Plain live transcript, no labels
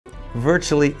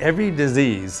Virtually every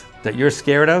disease that you're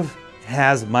scared of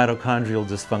has mitochondrial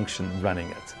dysfunction running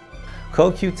it.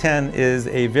 COQ10 is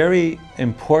a very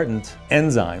important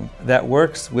enzyme that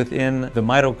works within the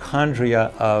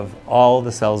mitochondria of all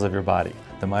the cells of your body.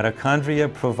 The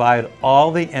mitochondria provide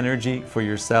all the energy for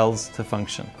your cells to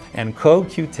function. And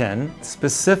COQ10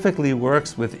 specifically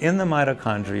works within the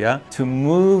mitochondria to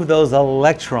move those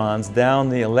electrons down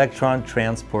the electron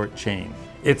transport chain.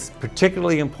 It's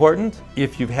particularly important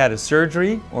if you've had a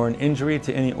surgery or an injury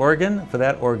to any organ for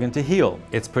that organ to heal.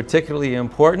 It's particularly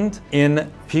important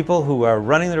in people who are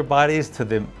running their bodies to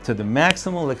the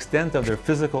maximal extent of their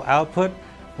physical output.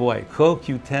 Boy,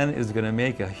 COQ10 is going to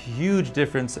make a huge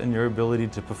difference in your ability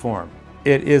to perform.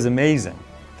 It is amazing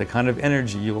the kind of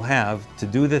energy you'll have to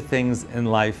do the things in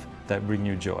life that bring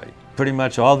you joy. Pretty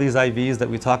much all these IVs that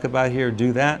we talk about here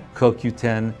do that.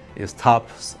 COQ10 is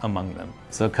tops among them.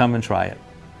 So come and try it.